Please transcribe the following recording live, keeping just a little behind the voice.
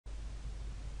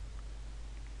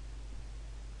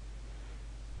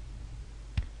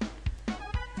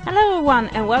Hello everyone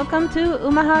and welcome to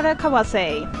Umihara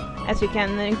Kawase. As you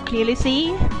can clearly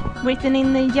see, written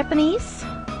in Japanese.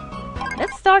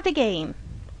 Let's start the game.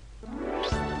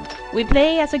 We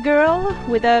play as a girl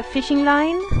with a fishing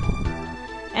line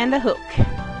and a hook.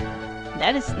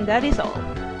 That is all.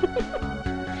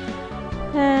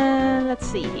 Let's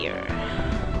see here.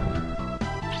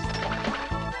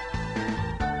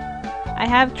 I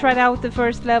have tried out the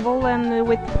first level and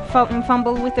with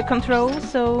fumble with the controls,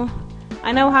 so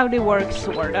I know how they work,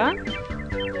 sorta.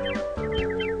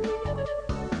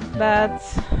 But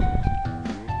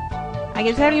I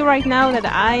can tell you right now that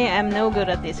I am no good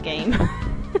at this game.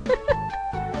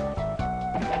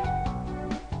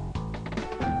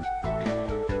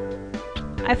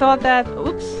 I thought that...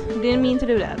 oops, didn't mean to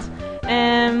do that.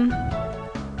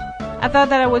 I thought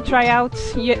that I would try out...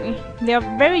 they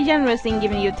are very generous in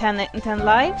giving you 10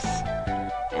 lives.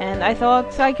 And I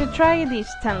thought I could try these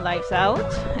 10 lives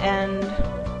out, and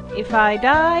if I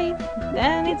die,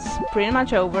 then it's pretty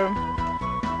much over.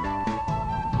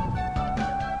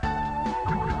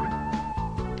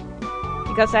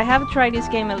 Because I have tried this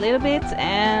game a little bit,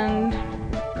 and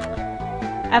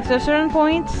after a certain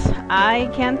point,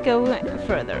 I can't go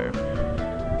further.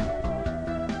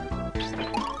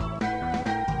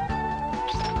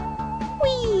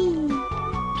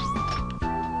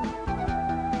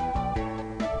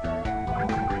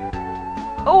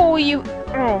 Oh, you...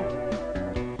 oh.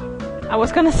 I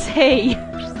was gonna say...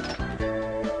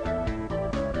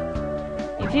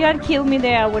 if you had killed me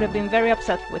there, I would have been very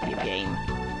upset with your game.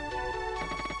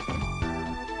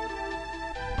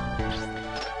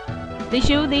 They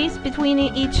show these between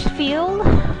each field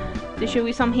to show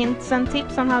you some hints and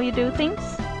tips on how you do things.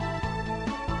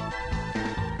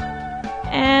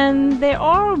 And there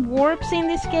are warps in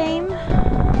this game,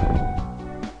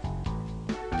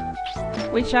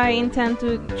 which I intend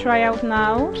to try out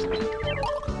now,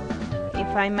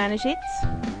 if I manage it.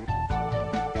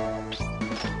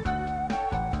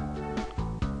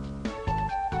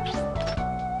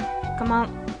 Come on,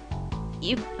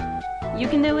 you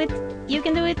can do it, you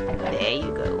can do it, there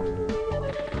you go.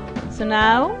 So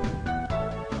now,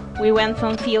 we went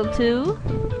from field 2,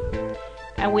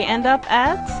 and we end up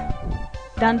at,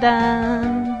 dun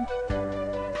dun,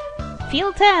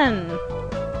 field 10,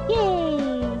 yay!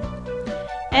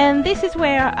 And this is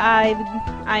where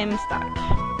I'm stuck.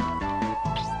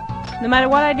 No matter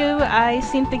what I do, I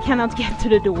simply cannot get to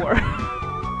the door.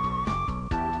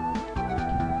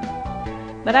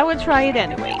 But I will try it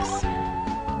anyways.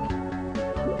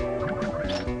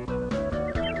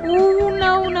 Ooh,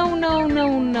 no, no, no,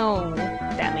 no, no.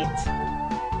 Damn it.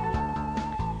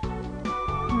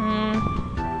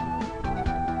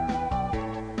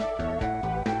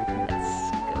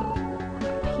 Let's go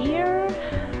up here.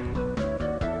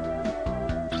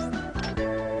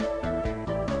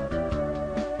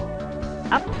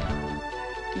 Up.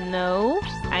 No,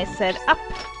 I said up.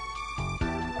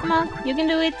 Come on, you can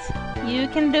do it. You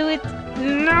can do it.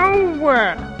 No!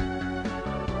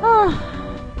 Oh.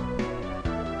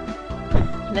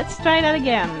 Let's try that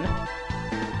again.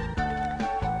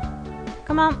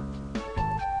 Come on.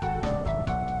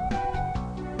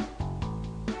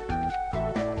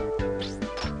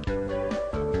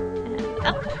 And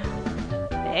up.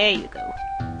 There you go.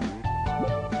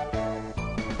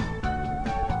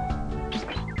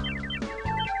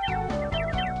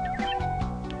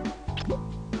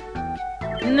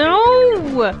 No!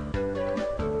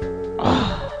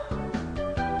 Oh.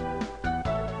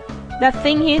 That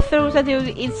thing he throws at you,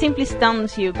 it simply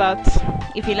stuns you, but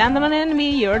if you land on an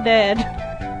enemy, you're dead.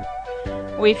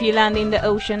 Or if you land in the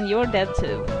ocean, you're dead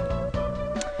too.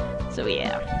 So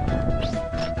yeah.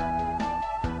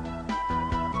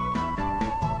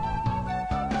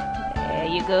 There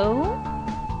you go.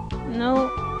 No,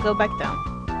 go back down.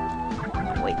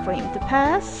 Wait for him to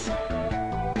pass.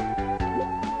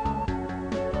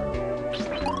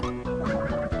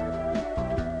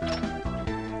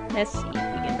 Let's see if we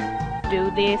can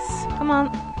do this. Come on.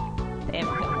 There we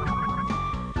go.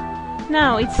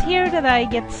 Now, it's here that I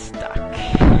get stuck.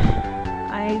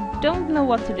 I don't know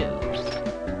what to do.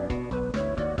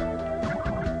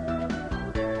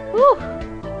 Woo!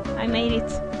 I made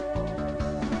it.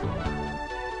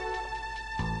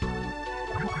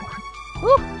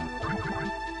 Woo!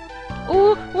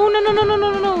 Oh, oh, no, no, no, no,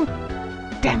 no, no, no!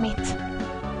 Damn it!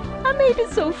 I made it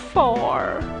so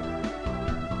far.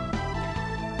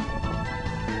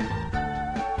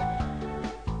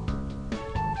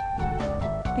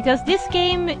 Because this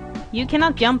game, you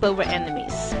cannot jump over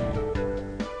enemies.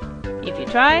 If you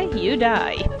try, you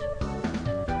die.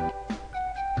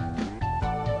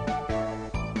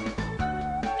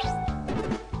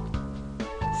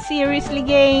 Seriously,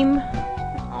 game?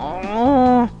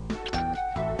 Oh.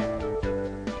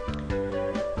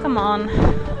 Come on.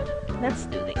 Let's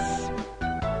do this.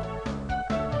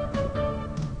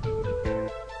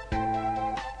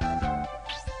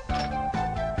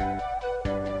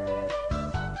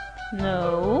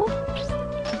 No.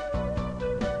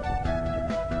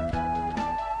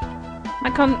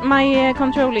 My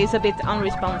controller is a bit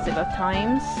unresponsive at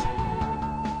times.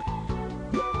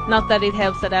 Not that it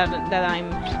helps that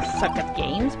I'm suck at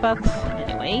games, but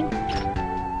anyway.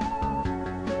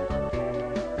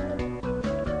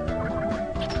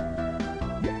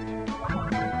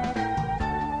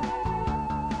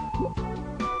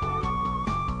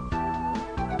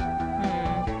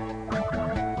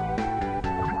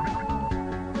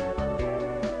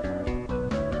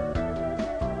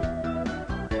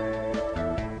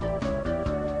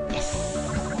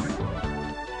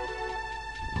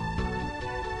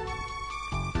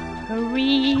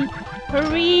 Hurry!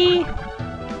 Hurry!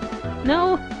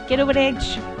 No! Get over the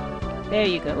edge! There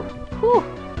you go. Whew!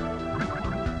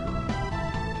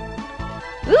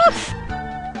 Oof!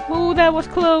 Oh, that was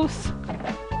close!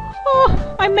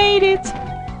 Oh, I made it!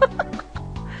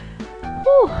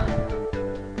 Whew!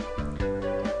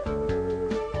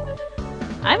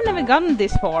 I've never gotten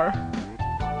this far.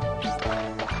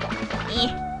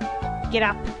 Get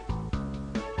up!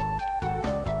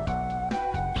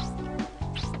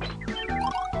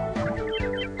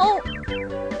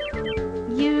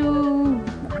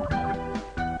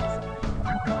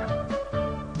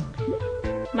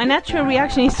 My natural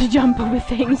reaction is to jump over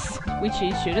things, which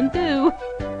you shouldn't do.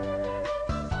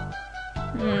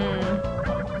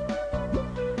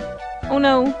 Oh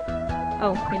no!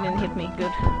 Oh, he didn't hit me.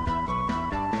 Good.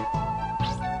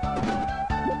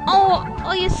 Oh,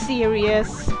 are you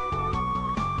serious?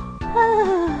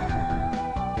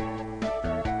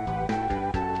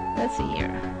 Let's see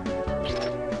here.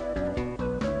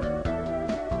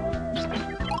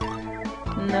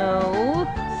 No!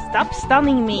 Stop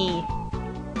stunning me!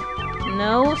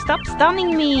 No, stop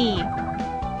stunning me!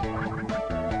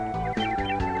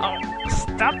 Oh,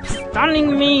 stop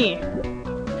stunning me!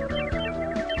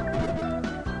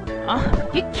 Oh,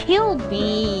 you killed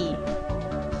me!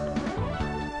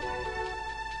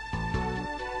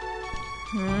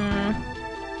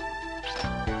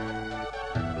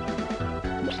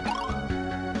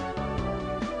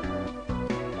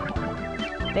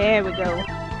 There we go.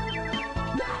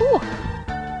 Whew.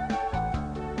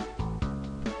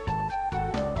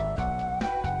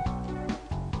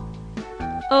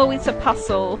 Oh, it's a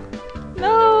puzzle.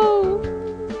 No!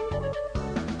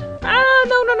 Ah,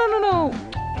 no, no, no, no, no!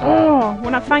 Oh,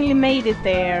 when I finally made it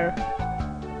there.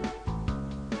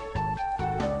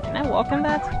 Can I walk on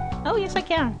that? Oh, yes, I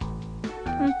can.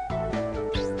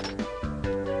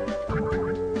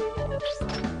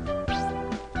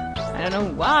 I don't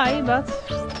know why, but...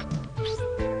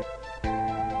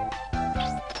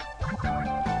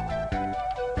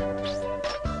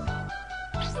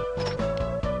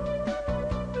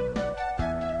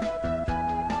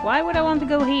 Why would I want to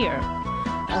go here?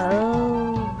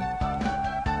 Oh...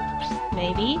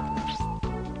 Maybe?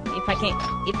 If I can...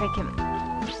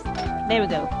 There we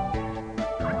go.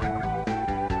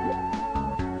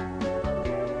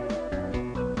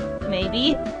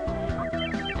 Maybe?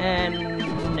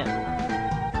 No.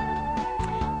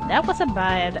 That was a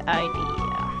bad idea.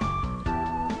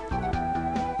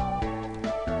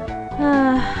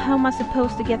 How am I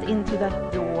supposed to get into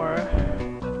that door?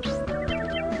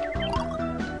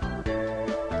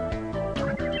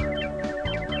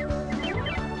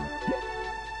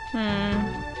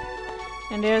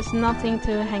 And there's nothing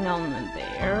to hang on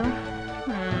there.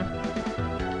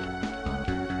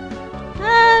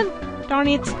 Ah, darn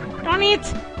it! Darn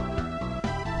it!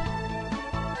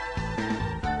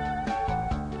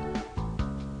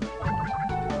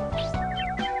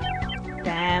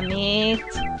 Damn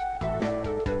it!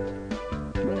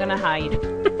 I'm gonna hide.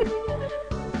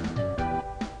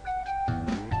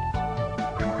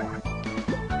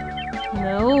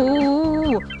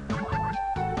 No!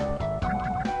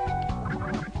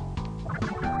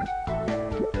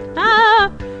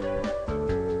 Ah!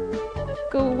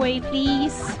 Go away,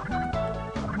 please.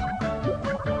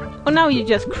 Oh, now you're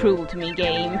just cruel to me,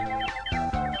 game.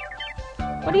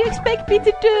 What do you expect me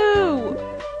to do?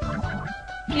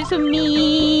 You're so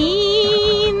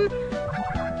mean.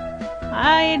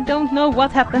 I don't know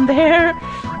what happened there.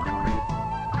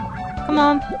 Come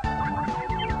on.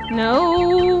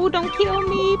 No, don't kill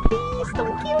me, please,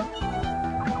 don't kill me.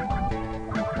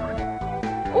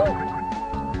 Ooh.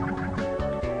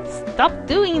 Stop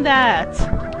doing that.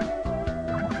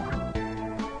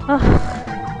 Ugh.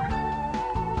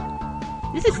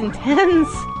 This is intense!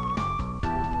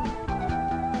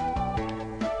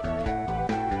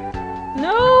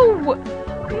 No!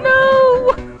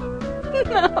 No!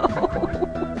 No!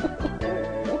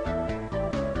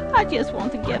 I just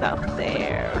want to get up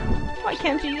there. Why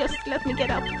can't you just let me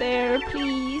get up there,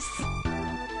 please?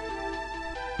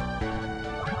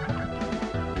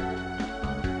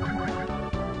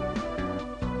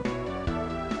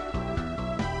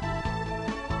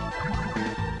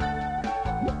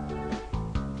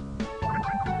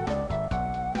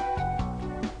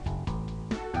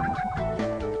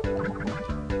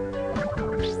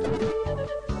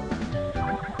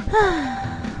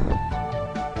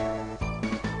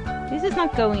 This is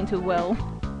not going too well.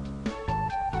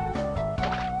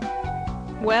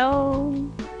 Well,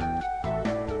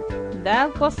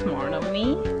 that was smart of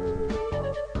me.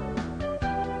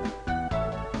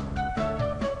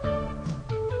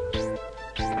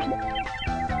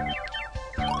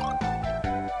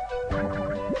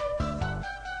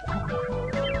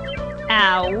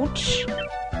 Ouch!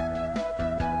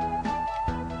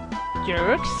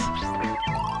 Jerks.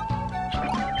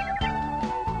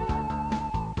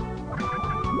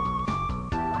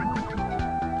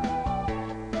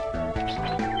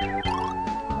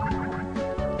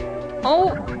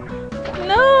 Oh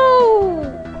no!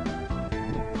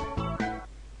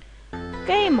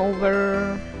 Game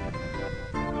over.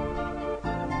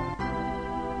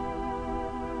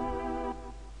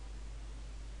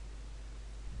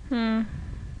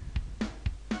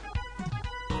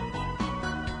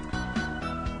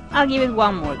 I'll give it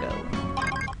one more go.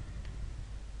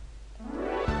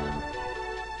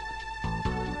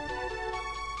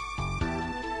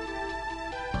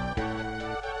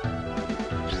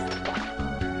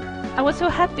 I was so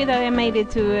happy that I made it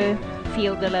to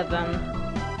field 11.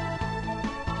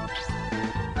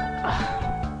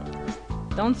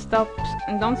 Ugh. Don't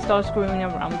start screwing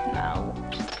around now.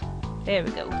 There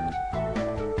we go.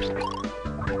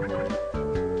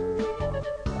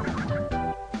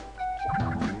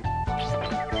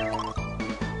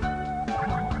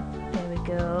 There we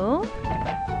go.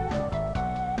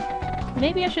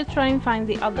 Maybe I should try and find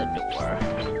the other door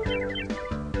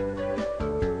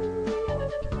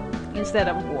instead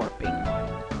of warping.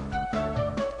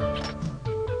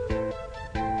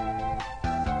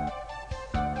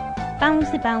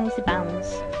 Bouncy, bouncy,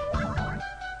 bounce.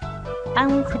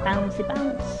 Bouncy, bouncy,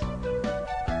 bounce.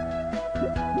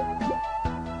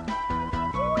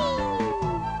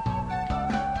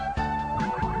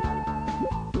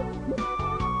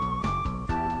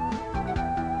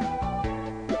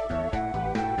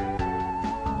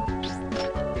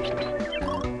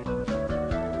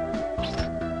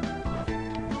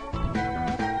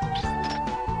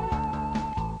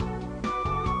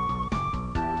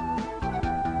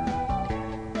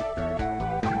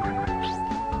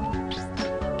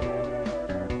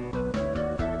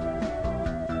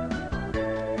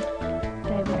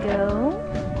 Go.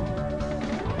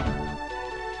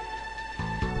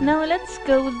 Now let's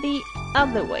go the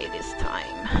other way this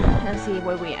time and see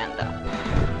where we end up.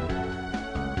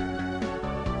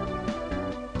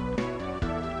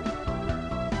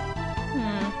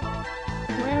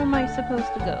 Where am I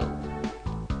supposed to go?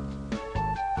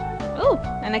 Oh,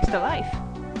 an extra life,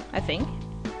 I think.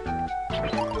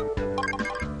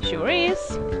 Sure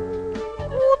is.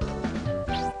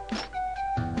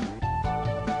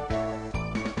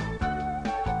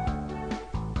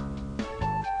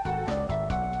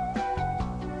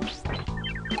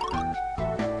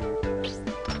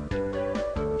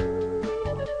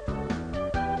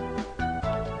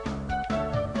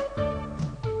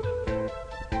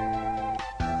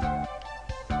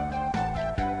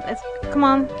 Come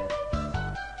on.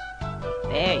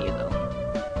 There you go.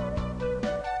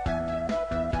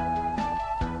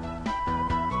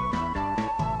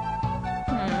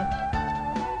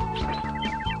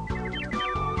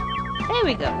 There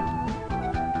we go.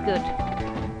 Good.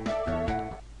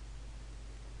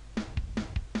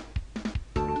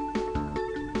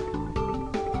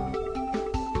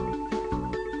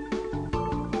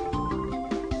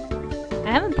 I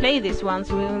haven't played this one,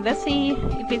 so let's see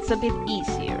if it's a bit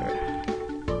easier.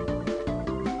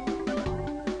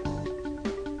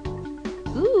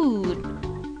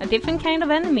 A different kind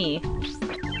of enemy.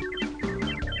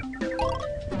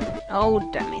 Oh,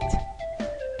 damn it.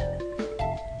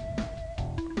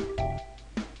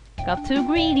 Got too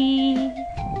greedy.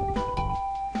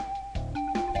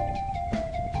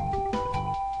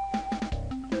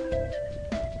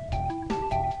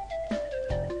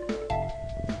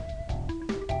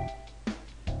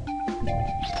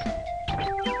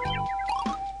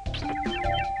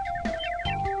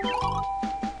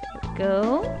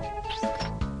 Go.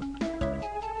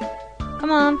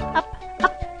 Come on, up,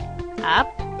 up, up.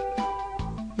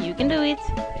 You can do it.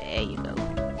 There you go.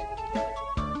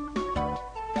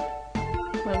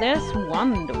 Well, there's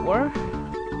one door.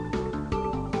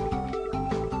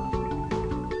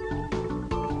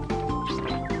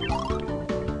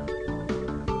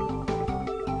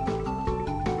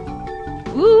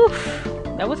 Oof!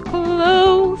 That was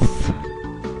close!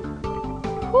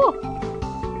 Whew.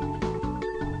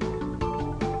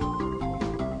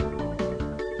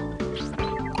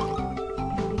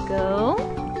 There we go.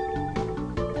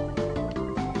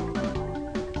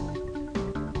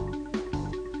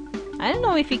 I don't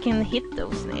know if you can hit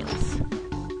those nails.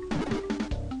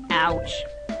 Ouch.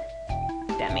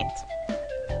 Damn it.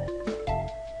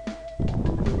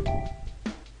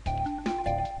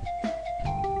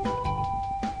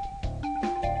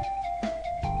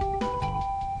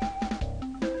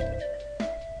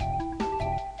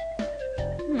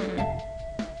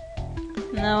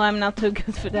 No, I'm not too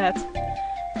good for that.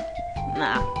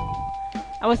 Nah.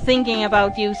 I was thinking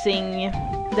about using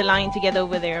the line to get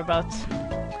over there, but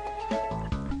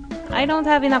I don't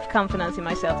have enough confidence in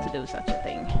myself to do such a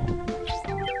thing.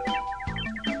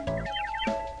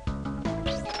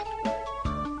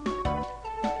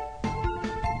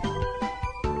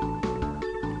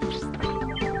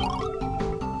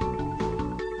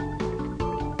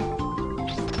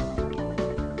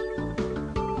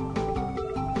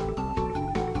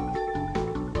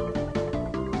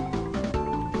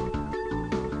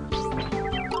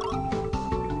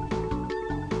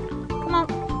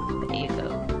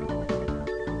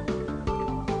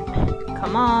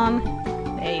 Come on.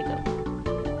 There you go.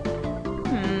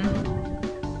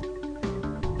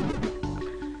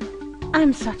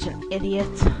 I'm such an idiot.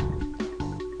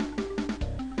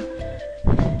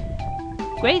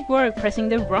 Great work pressing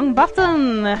the wrong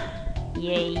button!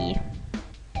 Yay.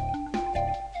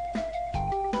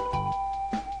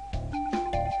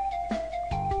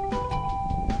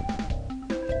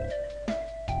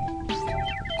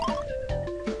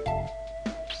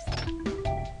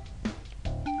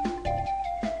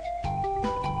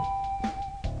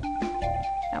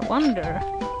 I wonder.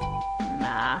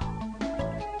 Nah.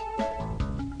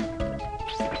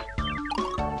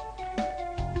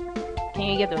 Can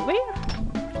you get over here?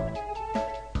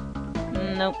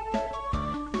 Nope.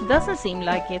 Doesn't seem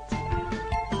like it.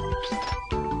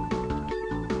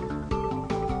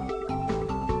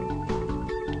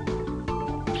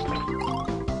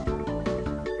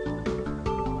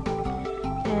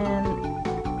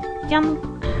 And jump.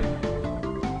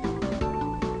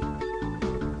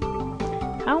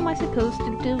 How am I supposed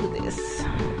to do this?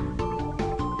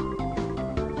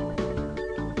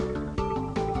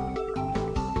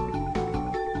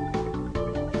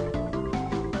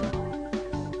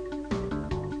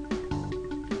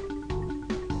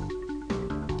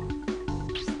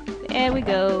 There we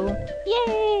go.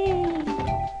 Yay!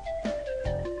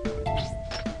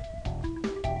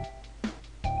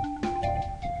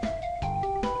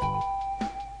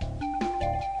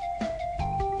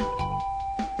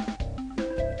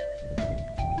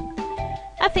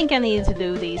 I think I need to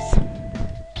do these.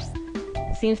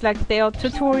 Seems like they are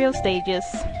tutorial stages.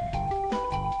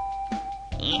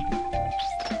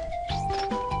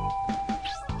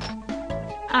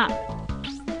 Ah.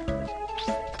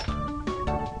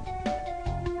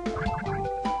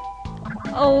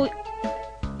 Oh,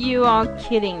 you are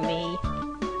kidding me.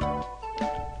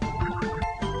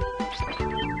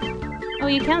 Oh,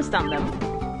 you can stun them.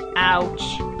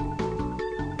 Ouch.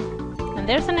 And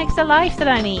there's an extra life that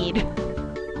I need.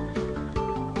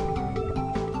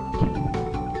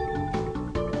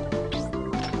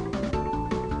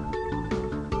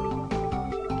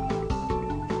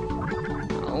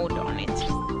 Oh, darn it.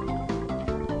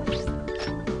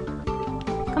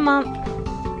 Come on.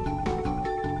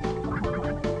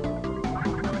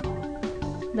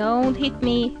 Don't hit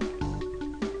me.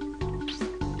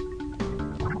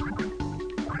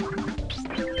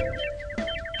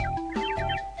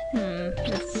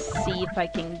 Let's see if I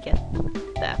can get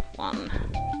that one.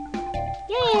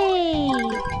 Yay!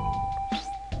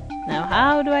 Now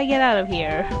how do I get out of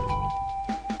here?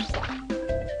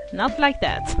 Not like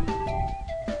that.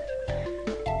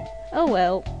 Oh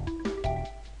well.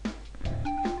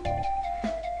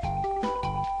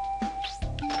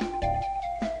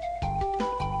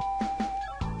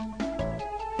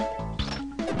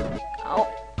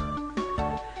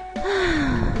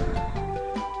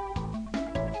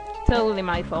 Totally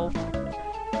my fault.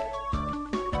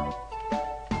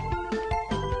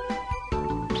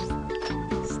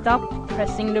 Stop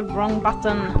pressing the wrong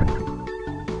button.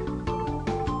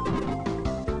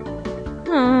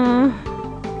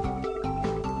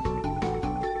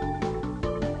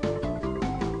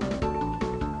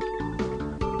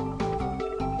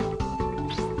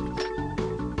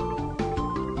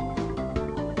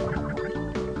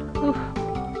 Whew.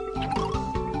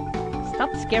 Stop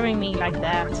scaring me like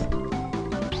that.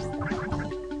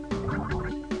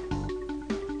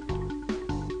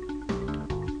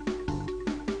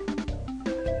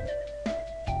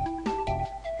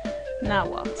 Now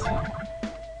what?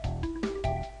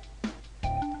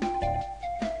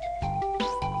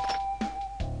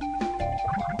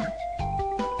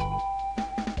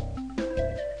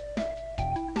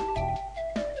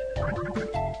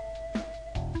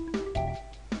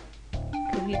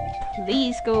 Could you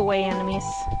please go away, enemies?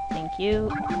 Thank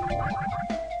you.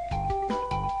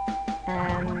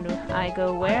 And I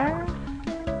go where?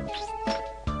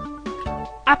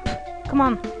 Up! Come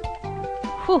on!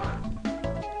 Whew!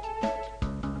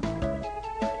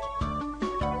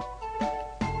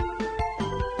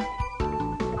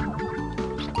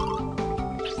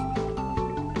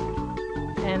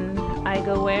 And I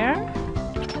go where?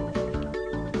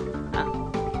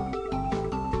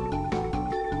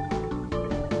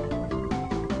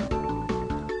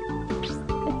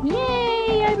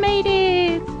 Yay! I made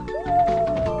it!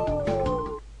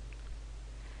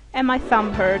 And my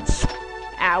thumb hurts.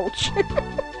 Ouch!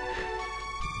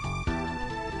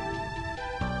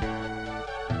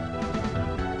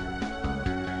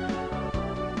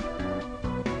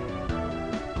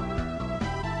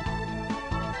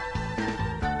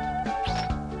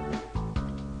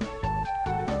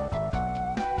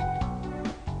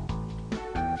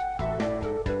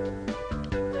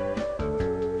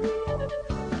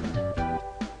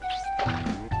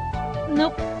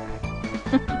 Nope.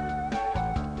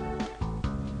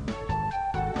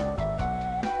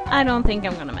 I don't think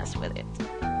I'm gonna mess with it.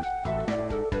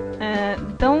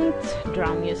 Don't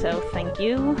drown yourself, thank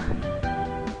you.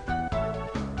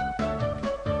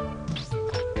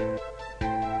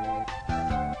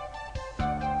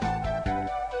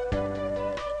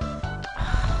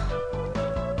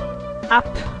 Up.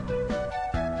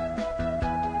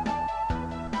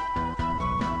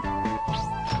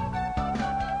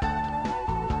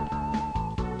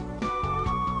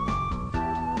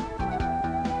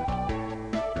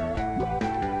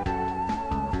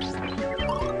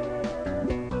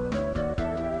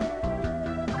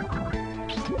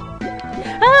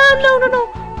 Ah, no, no, no!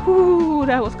 Ooh,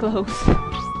 that was close.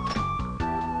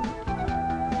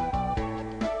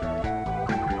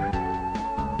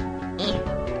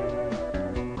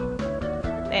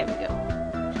 There we go.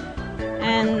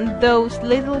 And those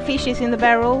little fishes in the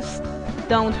barrels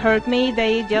don't hurt me,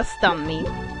 they just stun me.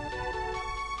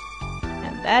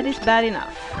 And that is bad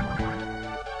enough.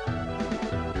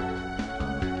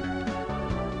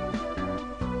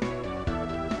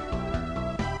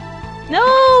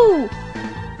 No!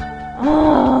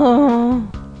 Oh.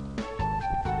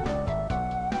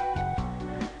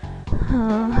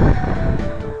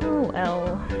 Oh well.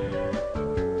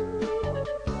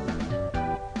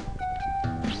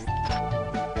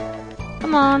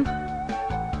 Come on.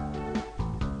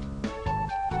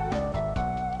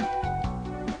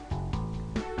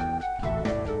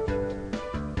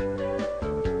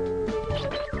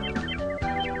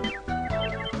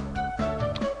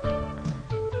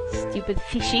 Stupid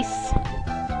fishies.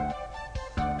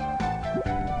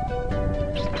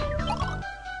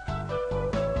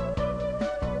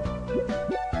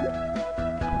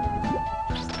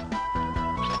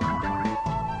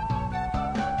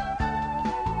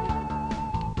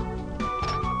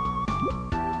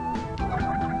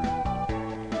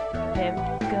 There we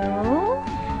go.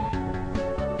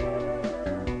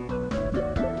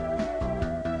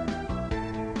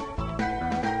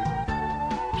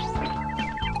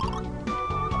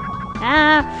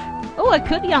 Ah! Oh, I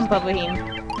could jump over him.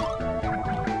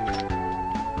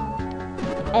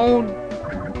 Oh.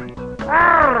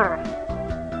 Arr!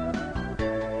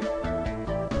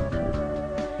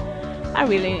 I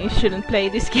really shouldn't play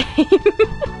this game.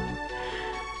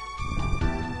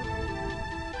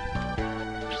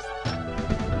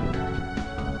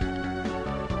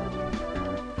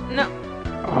 No.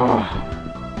 Oh.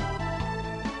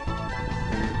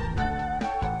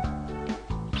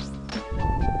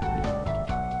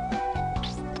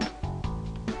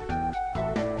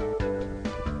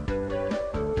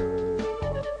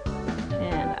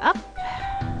 And up.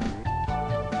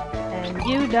 And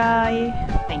you die.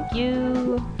 Thank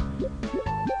you.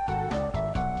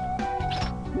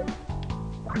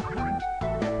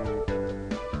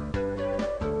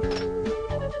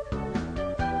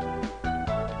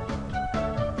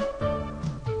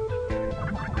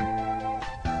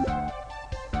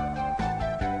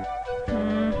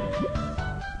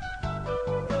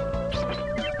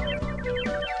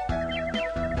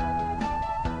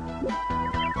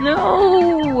 No!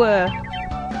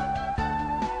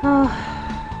 Oh.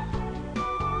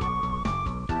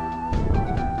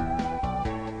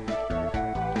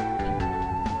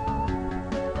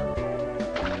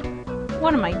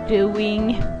 What am I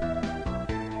doing?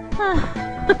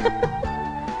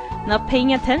 Not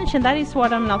paying attention, that is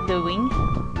what I'm not doing.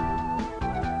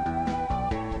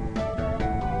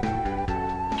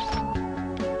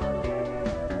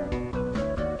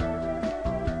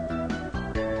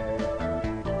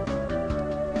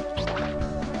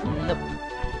 Nope.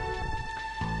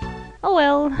 Oh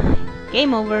well,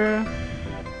 game over.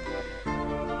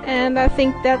 And I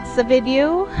think that's the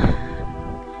video.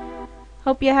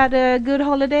 Hope you had a good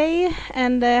holiday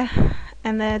and that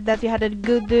you had a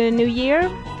good new year.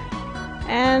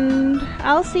 And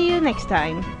I'll see you next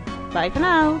time. Bye for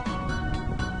now.